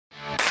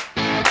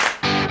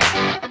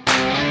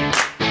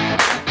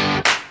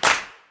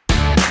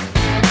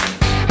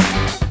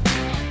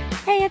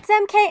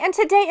MK, and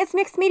today is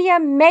Mixed Media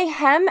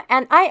Mayhem,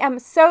 and I am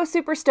so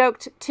super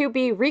stoked to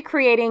be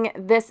recreating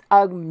this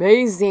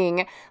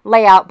amazing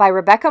layout by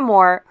Rebecca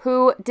Moore,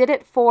 who did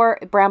it for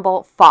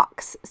Bramble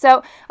Fox.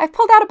 So I've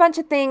pulled out a bunch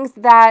of things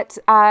that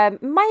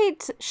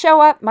might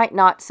show up, might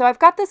not. So I've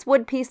got this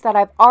wood piece that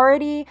I've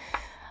already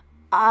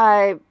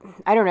I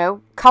don't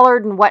know,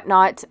 colored and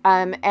whatnot.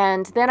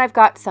 And then I've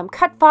got some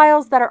cut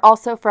files that are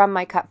also from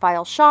my cut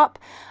file shop.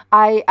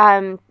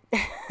 I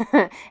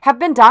have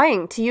been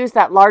dying to use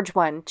that large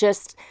one,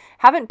 just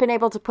haven't been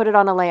able to put it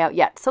on a layout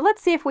yet. So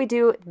let's see if we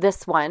do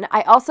this one.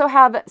 I also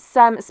have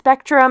some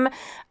Spectrum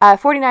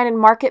 49 and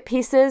Market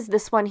pieces.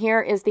 This one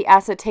here is the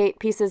acetate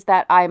pieces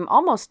that I'm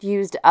almost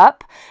used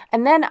up.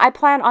 And then I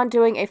plan on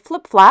doing a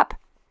flip flap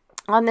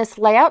on this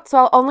layout, so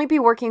I'll only be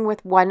working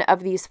with one of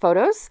these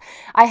photos.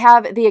 I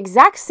have the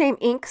exact same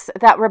inks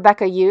that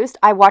Rebecca used.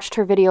 I watched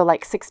her video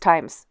like 6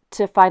 times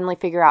to finally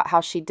figure out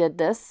how she did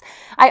this.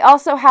 I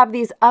also have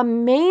these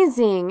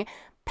amazing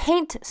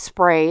paint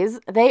sprays.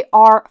 They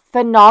are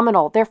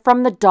phenomenal. They're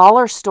from the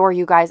dollar store,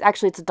 you guys.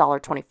 Actually, it's a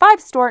 $1.25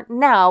 store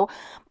now,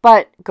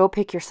 but go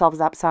pick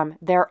yourselves up some.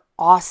 They're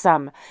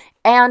awesome.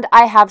 And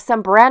I have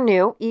some brand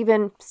new,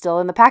 even still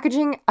in the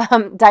packaging,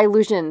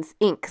 Dilutions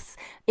inks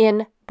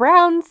in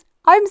browns.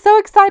 I'm so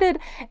excited.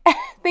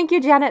 Thank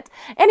you, Janet.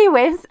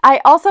 Anyways,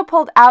 I also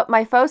pulled out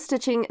my faux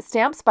stitching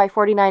stamps by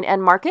 49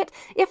 and Market.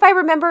 If I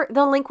remember,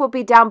 the link will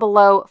be down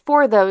below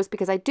for those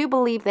because I do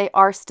believe they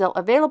are still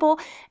available.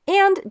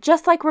 And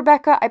just like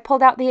Rebecca, I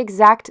pulled out the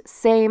exact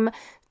same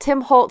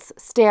Tim Holtz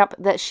stamp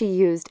that she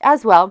used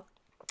as well.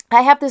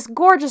 I have this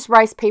gorgeous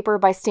rice paper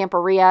by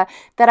Stamperia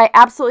that I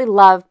absolutely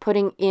love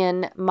putting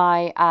in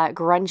my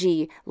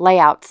grungy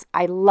layouts.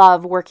 I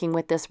love working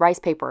with this rice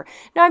paper.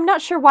 Now, I'm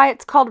not sure why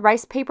it's called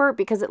rice paper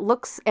because it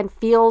looks and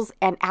feels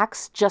and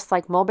acts just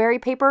like mulberry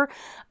paper,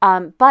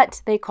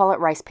 but they call it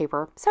rice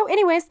paper. So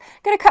anyways,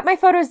 I'm going to cut my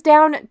photos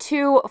down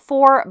to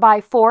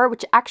 4x4,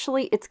 which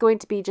actually it's going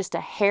to be just a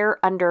hair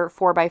under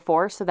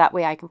 4x4, so that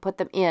way I can put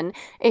them in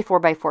a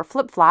 4x4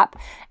 flip flap.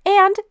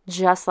 And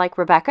just like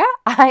Rebecca,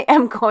 I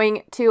am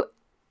going to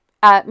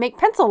make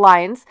pencil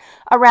lines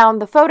around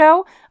the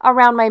photo,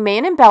 around my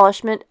main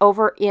embellishment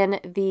over in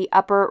the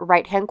upper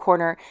right-hand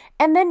corner,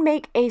 and then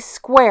make a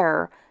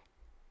square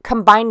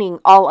combining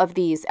all of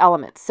these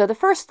elements. So the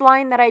first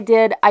line that I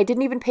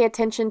didn't even pay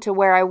attention to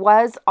where I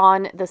was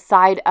on the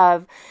side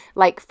of,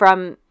 like,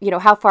 from, you know,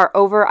 how far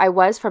over I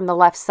was from the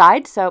left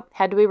side. So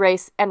had to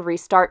erase and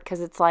restart because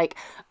it's like,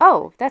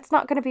 oh, that's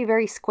not going to be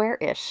very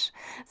square-ish.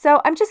 So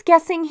I'm just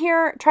guessing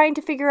here, trying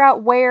to figure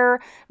out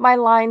where my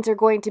lines are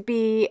going to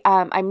be.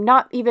 I'm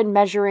not even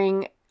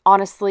measuring,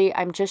 honestly.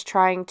 I'm just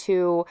trying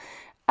to,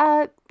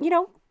 you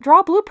know,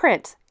 draw a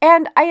blueprint.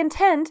 And I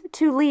intend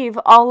to leave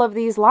all of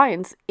these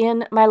lines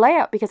in my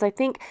layout because I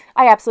think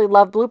I absolutely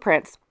love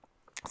blueprints.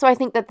 So I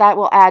think that that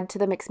will add to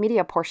the mixed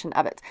media portion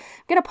of it.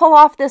 I'm going to pull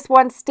off this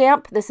one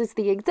stamp. This is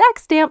the exact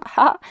stamp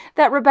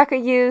that Rebecca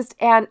used,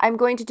 and I'm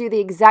going to do the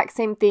exact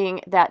same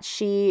thing that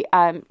she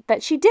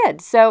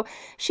did. So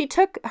she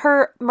took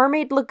her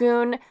Mermaid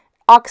Lagoon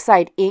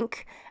oxide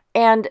ink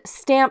and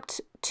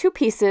stamped 2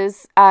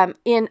 pieces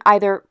in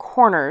either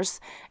corners,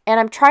 and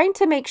I'm trying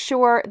to make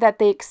sure that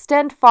they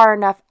extend far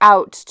enough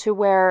out to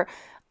where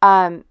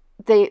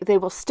they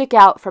will stick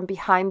out from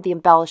behind the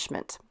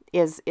embellishment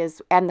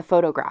and the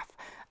photograph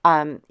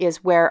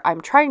is where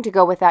I'm trying to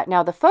go with that.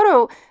 Now, the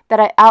photo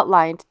that I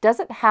outlined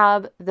doesn't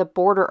have the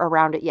border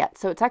around it yet,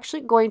 so it's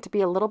actually going to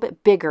be a little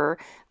bit bigger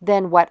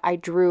than what I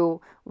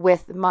drew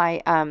with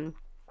my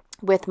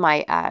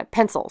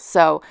pencils.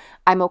 So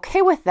I'm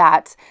okay with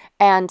that.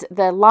 And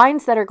the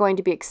lines that are going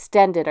to be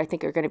extended, I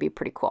think, are going to be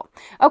pretty cool.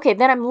 Okay,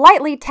 then I'm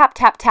lightly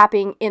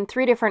tapping in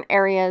 3 different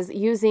areas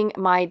using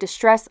my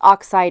Distress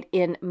Oxide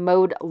in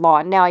Mode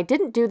Lawn. Now, I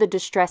didn't do the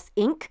Distress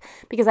ink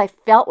because I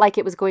felt like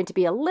it was going to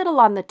be a little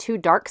on the too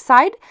dark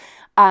side.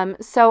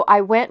 So I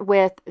went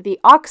with the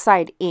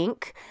Oxide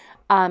ink,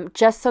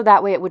 just so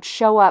that way it would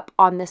show up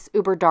on this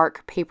uber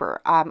dark paper.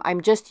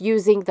 I'm just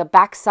using the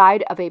back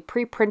side of a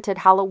pre-printed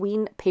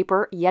Halloween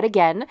paper yet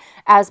again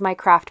as my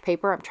craft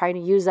paper. I'm trying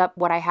to use up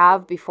what I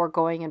have before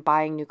going and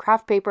buying new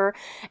craft paper.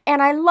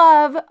 And I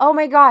love, oh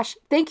my gosh,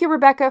 thank you,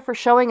 Rebecca, for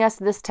showing us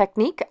this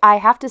technique. I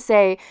have to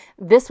say,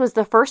 this was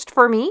the first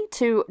for me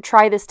to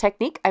try this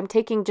technique. I'm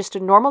taking just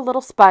a normal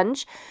little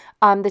sponge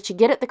that you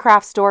get at the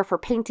craft store for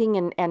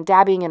painting and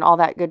dabbing and all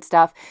that good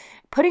stuff,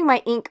 putting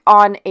my ink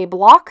on a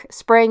block,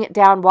 spraying it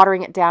down,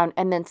 watering it down,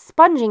 and then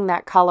sponging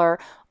that color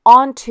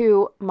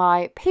onto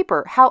my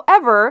paper.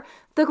 However,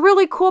 the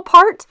really cool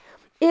part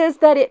is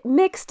that it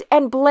mixed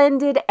and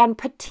blended and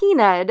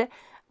patinaed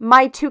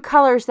my 2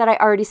 colors that I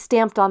already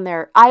stamped on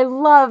there. I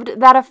loved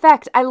that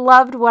effect. I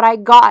loved what I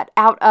got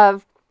out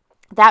of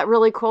that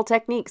really cool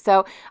technique.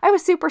 So I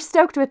was super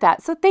stoked with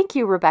that. So thank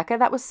you, Rebecca.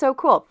 That was so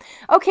cool.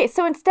 Okay,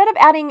 so instead of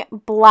adding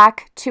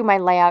black to my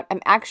layout,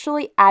 I'm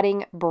actually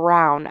adding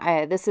brown.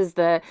 This is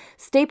the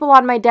staple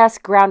on my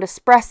desk, ground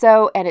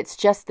espresso, and it's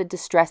just the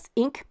Distress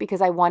ink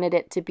because I wanted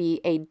it to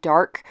be a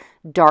dark,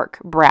 dark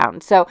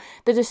brown. So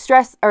the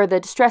Distress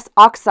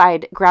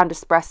Oxide ground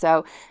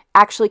espresso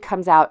actually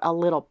comes out a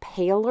little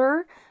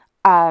paler,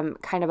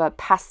 kind of a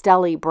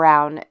pastel-y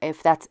brown,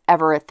 if that's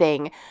ever a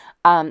thing,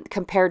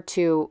 compared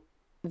to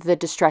the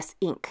Distress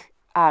ink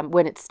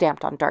when it's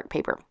stamped on dark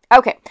paper.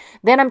 Okay,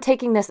 then I'm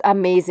taking this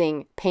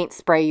amazing paint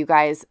spray, you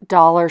guys,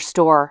 dollar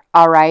store,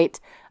 all right?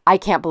 I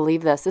can't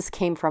believe this. This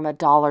came from a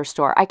dollar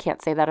store. I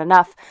can't say that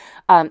enough.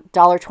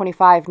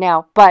 $1.25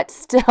 now, but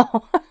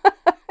still,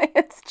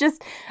 it's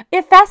just,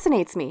 it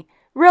fascinates me,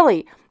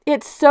 really.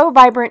 It's so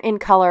vibrant in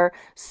color,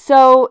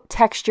 so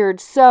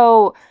textured,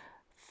 so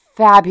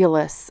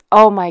fabulous.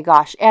 Oh my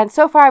gosh. And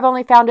so far I've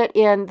only found it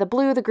in the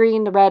blue, the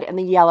green, the red, and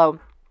the yellow.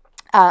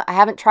 I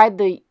haven't tried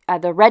the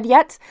red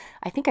yet.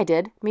 I think I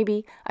did,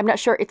 maybe. I'm not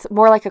sure. It's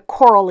more like a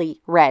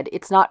corally red.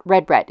 It's not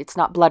red. It's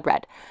not blood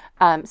red.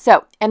 And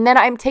then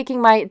I'm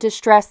taking my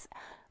Distress,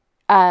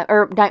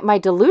 my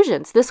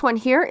Delusions. This one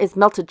here is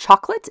melted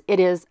chocolate. It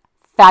is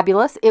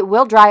fabulous. It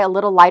will dry a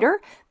little lighter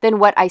than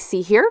what I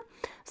see here.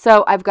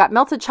 So I've got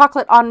melted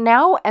chocolate on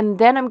now, and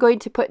then I'm going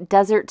to put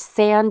desert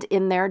sand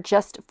in there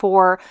just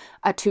for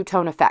a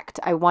two-tone effect.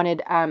 I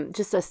wanted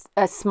just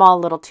a small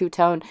little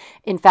two-tone.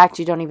 In fact,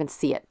 you don't even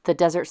see it. The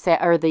desert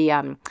sand or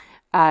the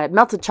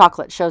melted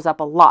chocolate shows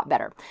up a lot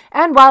better.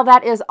 And while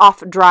that is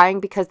off drying,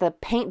 because the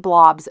paint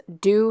blobs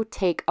do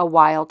take a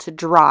while to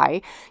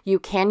dry, you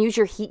can use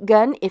your heat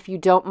gun if you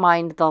don't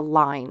mind the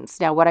lines.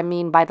 Now, what I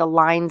mean by the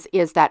lines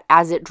is that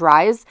as it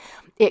dries,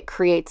 it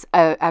creates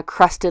a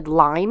crusted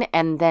line,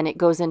 and then it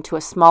goes into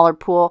a smaller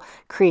pool,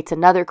 creates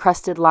another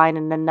crusted line,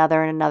 and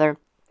another and another.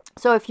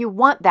 So if you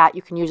want that,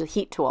 you can use a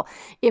heat tool.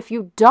 If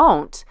you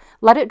don't,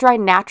 let it dry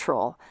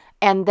natural,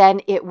 and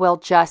then it will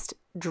just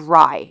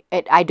dry.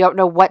 I don't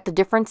know what the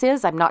difference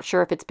is. I'm not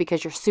sure if it's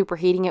because you're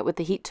superheating it with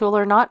the heat tool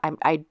or not.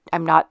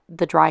 I'm not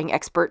the drying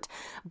expert,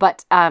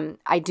 but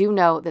I do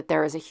know that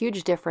there is a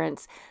huge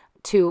difference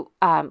to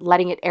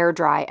letting it air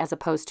dry as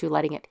opposed to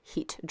letting it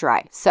heat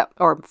dry. So,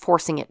 or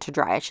forcing it to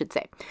dry, I should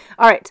say.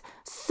 All right.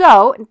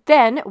 So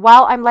then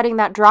while I'm letting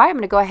that dry, I'm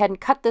going to go ahead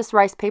and cut this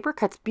rice paper.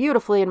 Cuts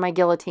beautifully in my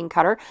guillotine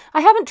cutter. I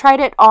haven't tried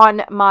it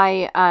on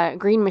my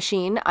green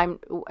machine.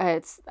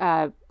 It's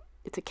a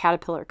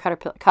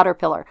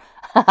caterpillar.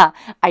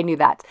 I knew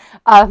that.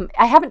 I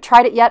haven't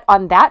tried it yet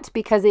on that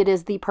because it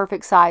is the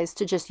perfect size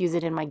to just use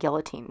it in my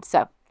guillotine.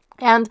 So,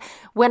 and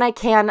when I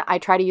can, I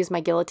try to use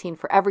my guillotine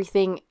for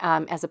everything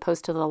as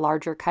opposed to the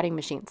larger cutting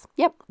machines.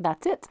 Yep,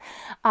 that's it.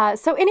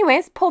 So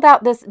anyways, pulled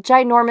out this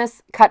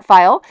ginormous cut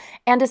file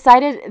and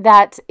decided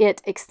that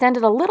it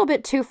extended a little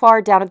bit too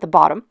far down at the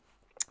bottom.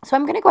 So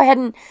I'm going to go ahead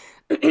and,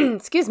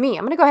 excuse me,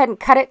 I'm going to go ahead and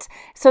cut it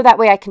so that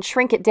way I can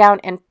shrink it down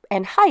and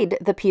hide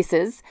the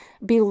pieces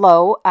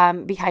below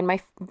behind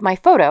my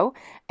photo.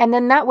 And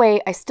then that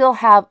way I still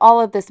have all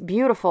of this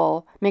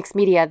beautiful mixed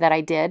media that I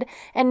did.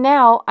 And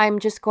now I'm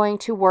just going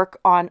to work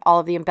on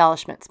all of the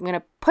embellishments. I'm going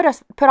to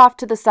put off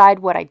to the side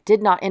what I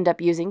did not end up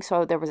using.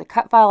 So there was a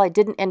cut file I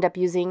didn't end up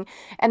using.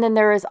 And then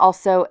there is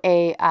also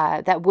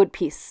that wood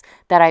piece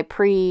that I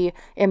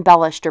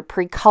pre-embellished or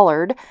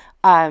pre-colored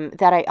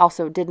that I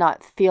also did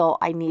not feel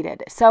I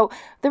needed. So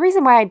the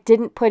reason why I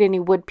didn't put any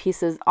wood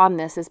pieces on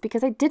this is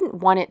because I didn't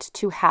want it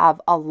to have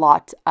a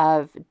lot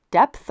of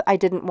depth. I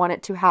didn't want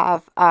it to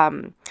have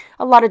a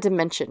lot of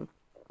dimension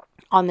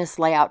on this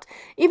layout,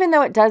 even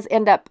though it does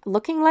end up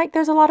looking like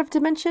there's a lot of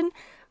dimension.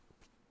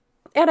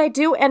 And I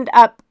do end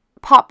up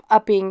foam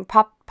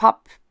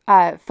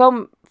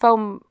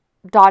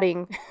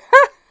dotting.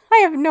 I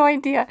have no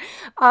idea.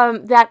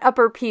 That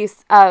upper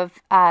piece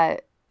of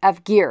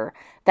gear,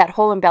 that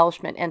whole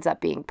embellishment ends up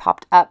being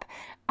popped up.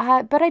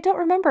 But I don't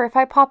remember if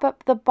I pop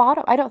up the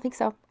bottom. I don't think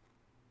so.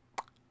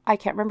 I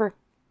can't remember.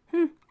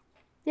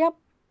 Yep.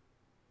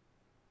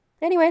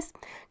 Anyways,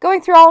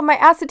 going through all of my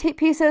acetate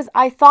pieces,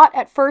 I thought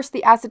at first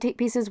the acetate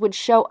pieces would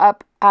show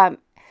up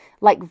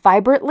like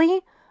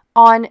vibrantly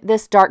on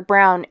this dark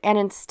brown, and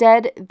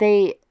instead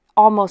they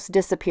almost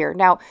disappear.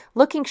 Now,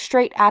 looking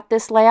straight at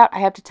this layout, I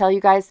have to tell you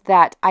guys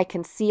that I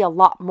can see a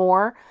lot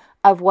more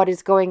of what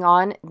is going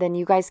on than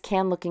you guys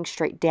can looking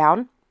straight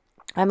down.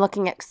 I'm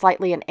looking at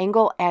slightly an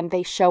angle and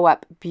they show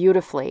up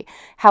beautifully.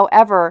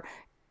 However,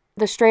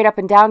 the straight up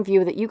and down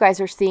view that you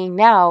guys are seeing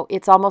now,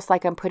 it's almost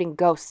like I'm putting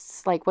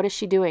ghosts. Like, what is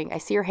she doing? I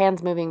see her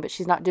hands moving, but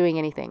she's not doing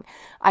anything.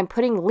 I'm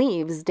putting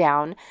leaves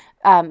down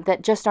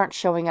that just aren't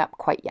showing up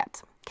quite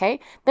yet.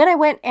 Okay. Then I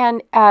went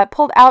and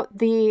pulled out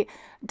the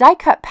die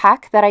cut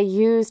pack that I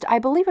used, I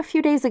believe, a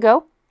few days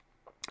ago.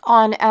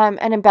 on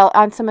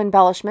on some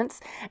embellishments,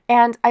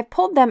 and I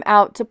pulled them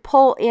out to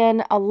pull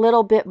in a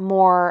little bit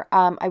more.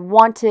 I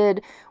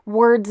wanted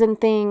words and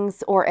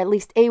things, or at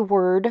least a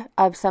word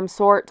of some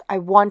sort. I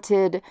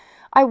wanted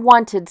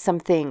some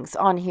things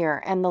on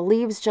here, and the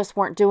leaves just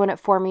weren't doing it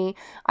for me.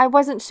 I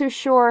wasn't too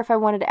sure if I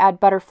wanted to add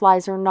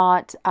butterflies or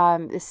not.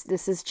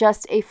 This is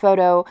just a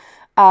photo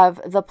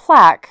of the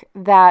plaque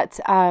that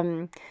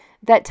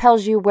that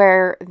tells you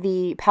where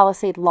the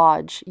Palisade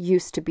Lodge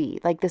used to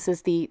be. Like, this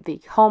is the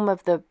home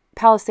of the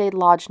Palisade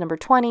Lodge number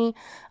 20,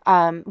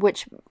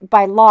 which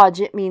by lodge,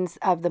 it means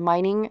of the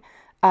mining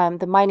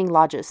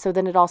lodges. So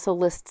then it also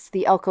lists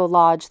the Elko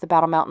Lodge, the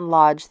Battle Mountain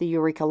Lodge, the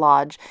Eureka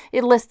Lodge.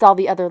 It lists all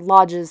the other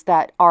lodges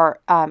that are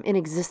in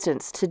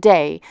existence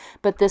today,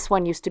 but this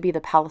one used to be the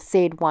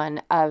Palisade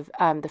one of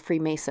the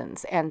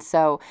Freemasons. And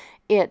so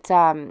it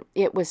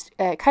was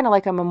kind of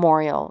like a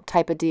memorial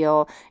type of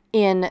deal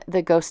in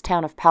the ghost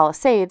town of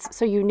Palisades,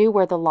 so you knew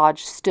where the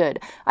lodge stood.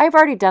 I've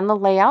already done the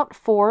layout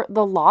for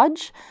the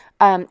lodge.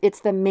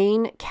 It's the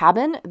main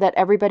cabin that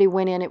everybody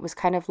went in. It was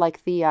kind of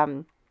like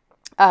the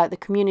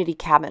community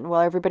cabin.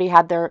 Well, everybody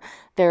had their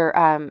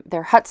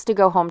huts to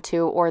go home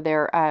to, or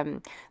their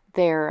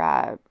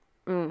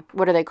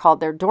what are they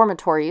called? Their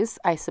dormitories,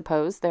 I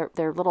suppose. Their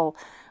little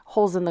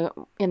holes in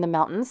the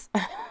mountains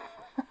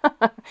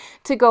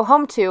to go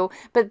home to.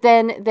 But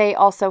then they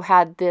also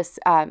had this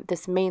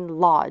main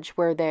lodge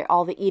where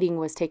all the eating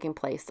was taking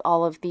place.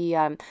 All of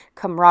the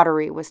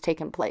camaraderie was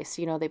taking place.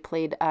 You know, they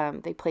played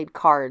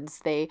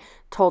cards, they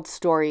told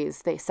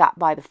stories, they sat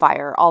by the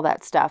fire, all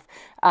that stuff,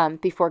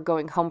 before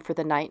going home for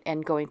the night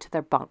and going to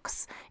their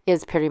bunks,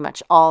 is pretty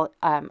much all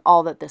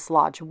that this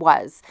lodge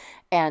was.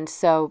 And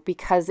so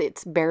because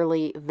it's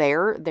barely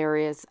there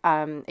is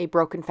a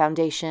broken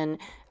foundation.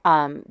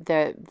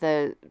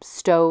 The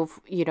stove,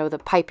 you know, the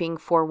piping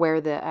for where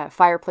the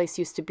fireplace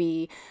used to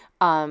be,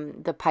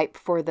 the pipe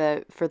for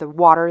the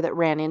water that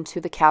ran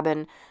into the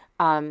cabin,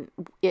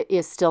 it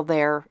is still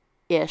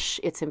there-ish.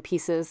 It's in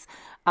pieces.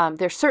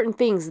 There's certain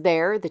things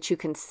there that you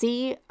can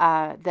see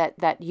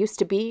that used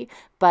to be,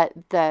 but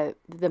the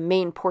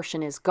main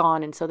portion is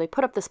gone. And so they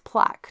put up this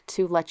plaque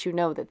to let you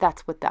know that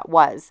that's what that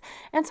was.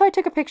 And so I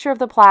took a picture of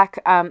the plaque.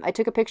 I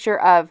took a picture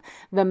of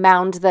the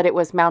mound that it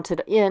was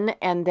mounted in,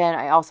 and then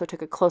I also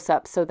took a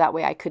close-up so that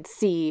way I could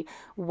see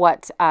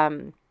what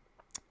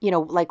you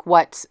know, like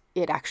what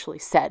it actually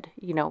said,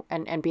 you know,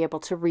 and be able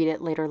to read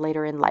it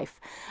later in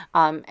life.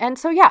 And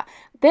so, yeah,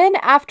 then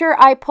after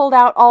I pulled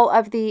out all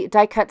of the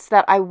die cuts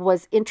that I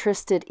was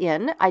interested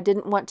in, I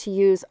didn't want to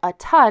use a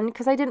ton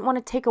because I didn't want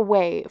to take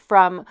away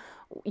from,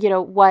 you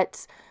know,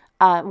 what,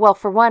 well,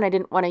 for one, I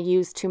didn't want to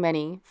use too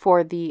many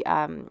for the,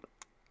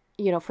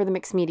 you know, for the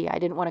mixed media. I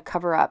didn't want to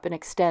cover up and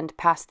extend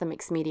past the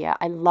mixed media.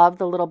 I love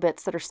the little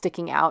bits that are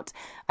sticking out.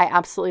 I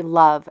absolutely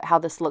love how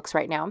this looks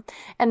right now.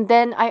 And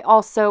then I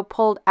also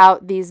pulled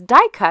out these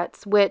die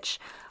cuts, which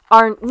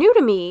are new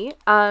to me,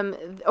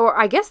 or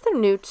I guess they're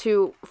new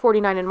to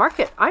 49 and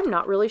Market. I'm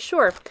not really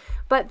sure.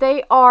 But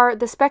they are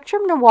the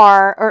Spectrum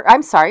Noir, or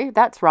I'm sorry,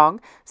 that's wrong,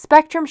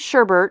 Spectrum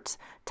Sherbert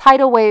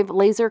Tidal Wave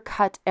Laser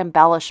Cut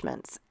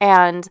Embellishments.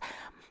 And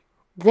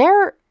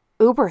they're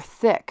uber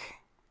thick.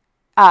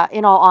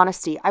 In all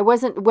honesty,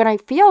 when I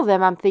feel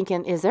them, I'm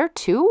thinking, is there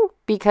two?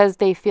 Because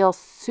they feel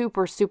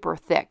super, super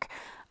thick.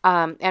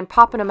 And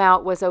popping them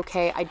out was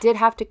okay. I did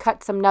have to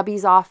cut some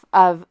nubbies off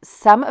of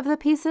some of the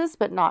pieces,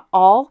 but not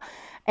all.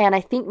 And I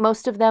think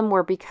most of them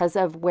were because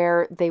of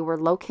where they were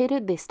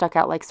located. They stuck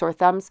out like sore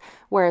thumbs,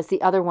 whereas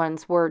the other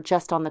ones were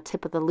just on the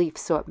tip of the leaf,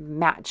 so it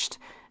matched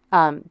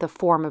the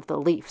form of the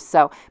leaf.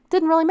 So it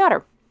didn't really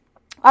matter.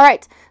 All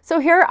right, so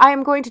here I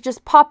am going to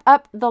just pop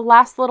up the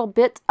last little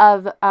bit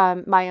of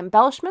my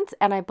embellishments,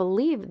 and I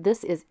believe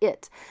this is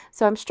it.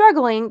 So I'm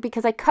struggling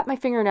because I cut my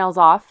fingernails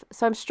off,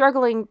 so I'm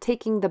struggling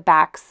taking the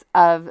backs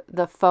of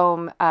the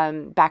foam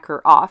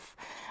backer off.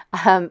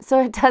 So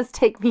it does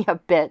take me a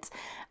bit.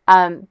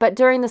 But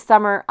during the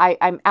summer,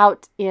 I'm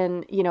out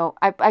in, you know,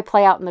 I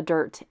play out in the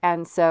dirt,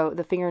 and so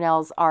the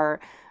fingernails are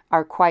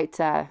quite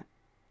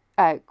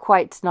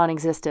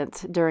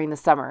non-existent during the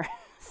summer.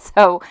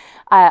 So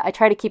I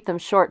try to keep them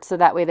short so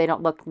that way they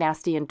don't look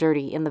nasty and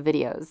dirty in the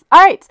videos.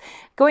 All right,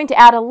 going to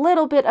add a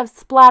little bit of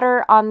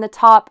splatter on the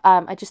top.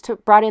 I just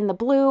brought in the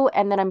blue,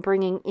 and then I'm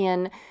bringing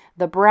in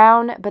the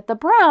brown. But the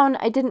brown,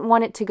 I didn't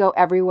want it to go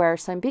everywhere,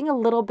 so I'm being a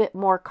little bit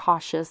more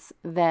cautious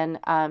than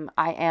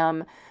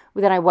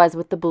I was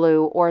with the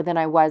blue, or than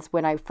I was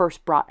when I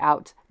first brought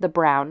out the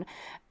brown.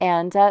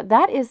 And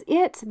that is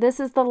it. This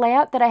is the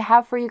layout that I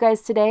have for you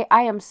guys today.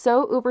 I am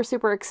so uber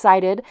super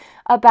excited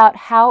about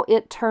how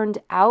it turned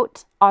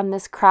out on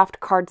this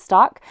craft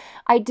cardstock.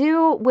 I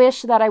do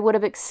wish that I would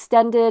have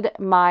extended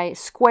my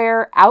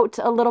square out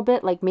a little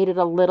bit, like made it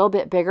a little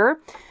bit bigger,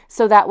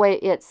 so that way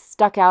it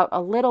stuck out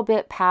a little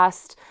bit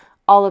past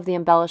all of the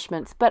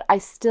embellishments, but I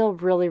still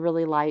really,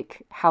 really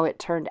like how it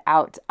turned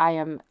out. I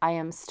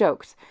am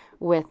stoked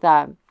with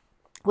the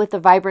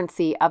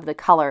vibrancy of the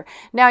color.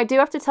 Now, I do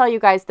have to tell you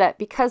guys that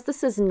because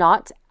this is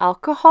not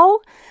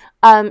alcohol,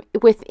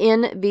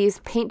 Within these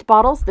paint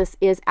bottles, this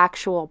is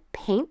actual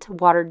paint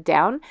watered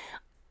down.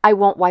 I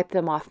won't wipe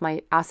them off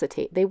my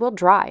acetate. They will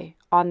dry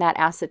on that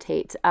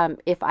acetate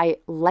if I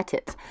let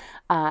it.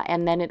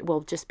 And then it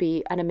will just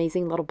be an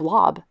amazing little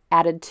blob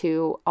added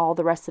to all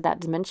the rest of that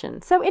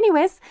dimension. So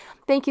anyways,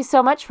 thank you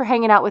so much for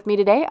hanging out with me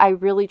today. I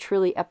really,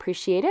 truly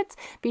appreciate it.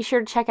 Be sure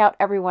to check out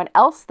everyone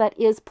else that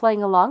is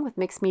playing along with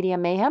Mixed Media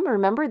Mayhem.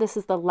 Remember, this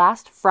is the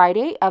last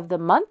Friday of the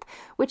month,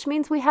 which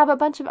means we have a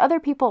bunch of other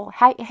people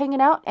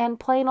hanging out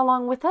and playing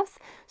along with us.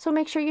 So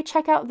make sure you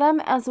check out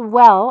them as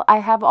well. I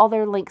have all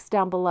their links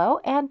down below.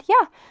 And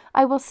yeah,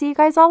 I will see you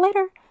guys all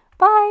later.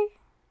 Bye.